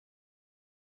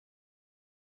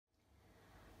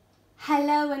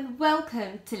Hello and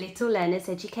welcome to Little Learners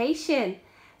Education.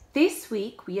 This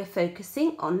week we are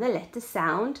focusing on the letter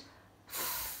sound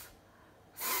F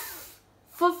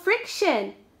for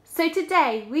friction. So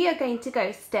today we are going to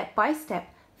go step by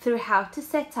step through how to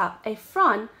set up a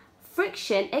fun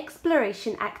friction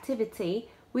exploration activity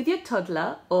with your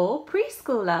toddler or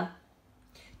preschooler.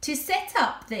 To set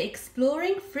up the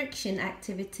exploring friction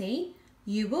activity,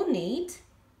 you will need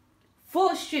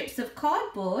 4 strips of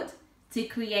cardboard to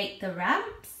create the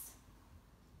ramps,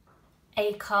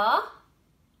 a car,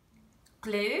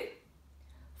 glue,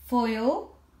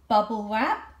 foil, bubble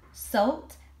wrap,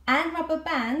 salt and rubber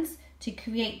bands to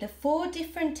create the 4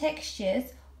 different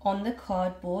textures on the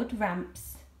cardboard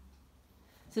ramps.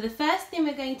 So the first thing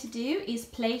we're going to do is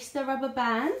place the rubber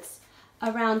bands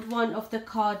around one of the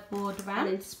cardboard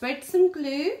ramps and spread some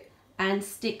glue and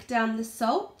stick down the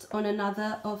salt on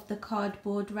another of the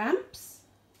cardboard ramps.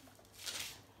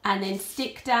 And then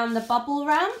stick down the bubble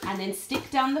wrap and then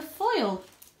stick down the foil.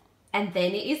 And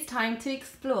then it is time to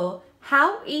explore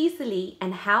how easily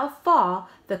and how far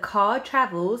the car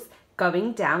travels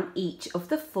going down each of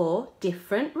the 4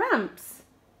 different ramps.